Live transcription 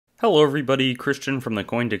Hello everybody, Christian from the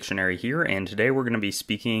Coin Dictionary here, and today we're going to be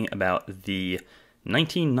speaking about the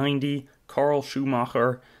 1990 Carl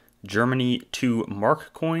Schumacher Germany 2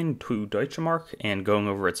 Mark coin, 2 Deutsche Mark, and going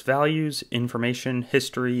over its values, information,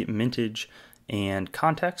 history, mintage, and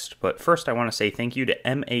context. But first I want to say thank you to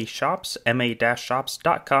MA Shops.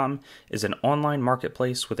 ma-shops.com is an online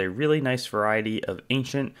marketplace with a really nice variety of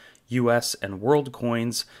ancient US and world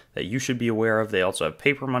coins that you should be aware of. They also have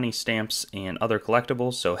paper money, stamps, and other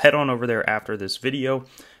collectibles, so head on over there after this video.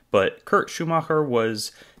 But Kurt Schumacher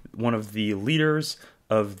was one of the leaders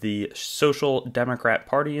of the Social Democrat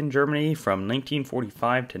Party in Germany from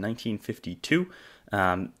 1945 to 1952.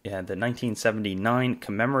 And the 1979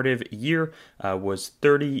 commemorative year was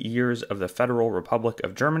 30 years of the Federal Republic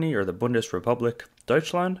of Germany, or the Bundesrepublik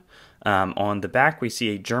Deutschland. On the back, we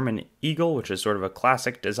see a German eagle, which is sort of a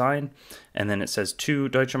classic design, and then it says 2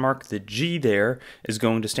 Deutsche Mark. The G there is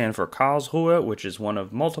going to stand for Karlsruhe, which is one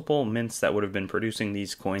of multiple mints that would have been producing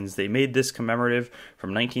these coins. They made this commemorative from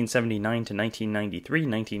 1979 to 1993.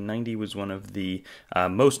 1990 was one of the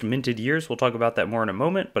most minted years. We'll talk about that more in a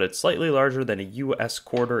moment, but it's slightly larger than a U.S.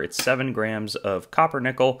 quarter. It's 7 grams of copper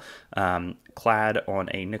nickel clad on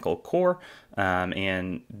a nickel core.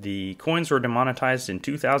 And the coins were demonetized in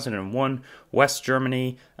 2001. West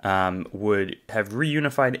Germany would have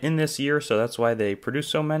reunified in this year, so that's why they produce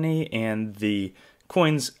so many, and the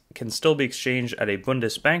coins can still be exchanged at a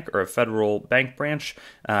Bundesbank, or a federal bank branch,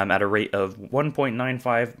 at a rate of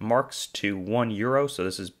 1.95 marks to 1 euro, so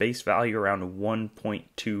this is base value around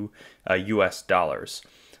 1.2 US dollars.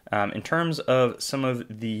 In terms of some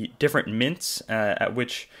of the different mints at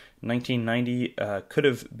which 1990 could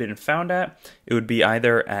have been found at, it would be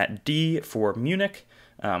either at D for Munich,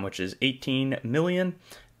 which is 18 million,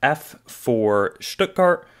 F for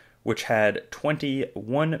Stuttgart, which had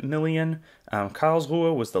 21 million,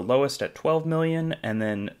 Karlsruhe was the lowest at 12 million, and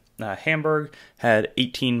then Hamburg had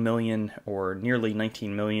 18 million, or nearly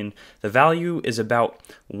 19 million. The value is about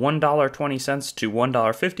 $1.20 to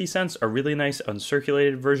 $1.50. A really nice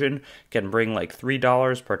uncirculated version can bring like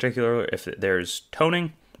 $3, particularly if there's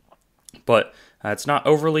toning. But it's not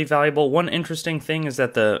overly valuable. One interesting thing is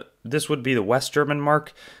that this would be the West German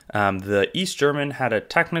mark. The East German had a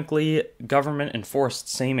technically government-enforced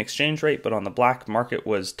same exchange rate, but on the black market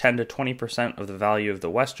was 10 to 20% of the value of the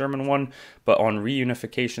West German one. But on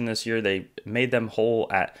reunification this year, they made them whole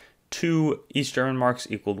at 2 East German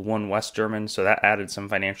marks equaled 1 West German, so that added some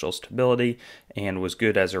financial stability and was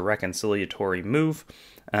good as a reconciliatory move.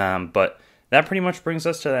 But that pretty much brings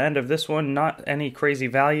us to the end of this one. Not any crazy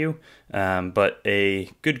value, but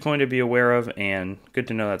a good coin to be aware of, and good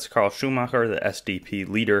to know that's Carl Schumacher, the SDP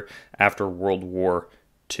leader after World War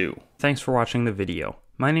II. Thanks for watching the video.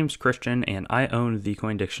 My name's Christian, and I own The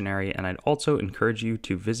Coin Dictionary, and I'd also encourage you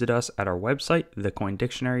to visit us at our website,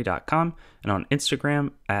 thecoindictionary.com, and on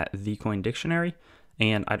Instagram at thecoindictionary.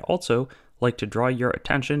 And I'd also like to draw your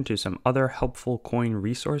attention to some other helpful coin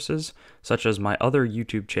resources, such as my other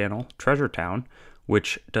YouTube channel, Treasure Town,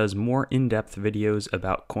 which does more in-depth videos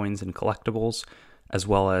about coins and collectibles, as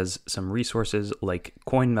well as some resources like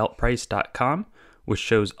coinmeltprice.com, which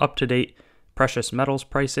shows up-to-date precious metals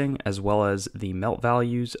pricing, as well as the melt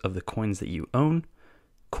values of the coins that you own,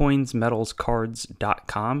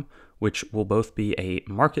 coinsmetalscards.com, which will both be a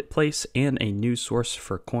marketplace and a news source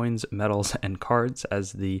for coins, metals, and cards,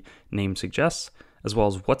 as the name suggests, as well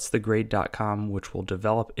as whatsthegrade.com, which will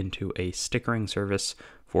develop into a stickering service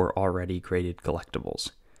for already graded collectibles.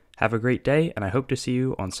 Have a great day, and I hope to see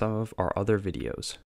you on some of our other videos.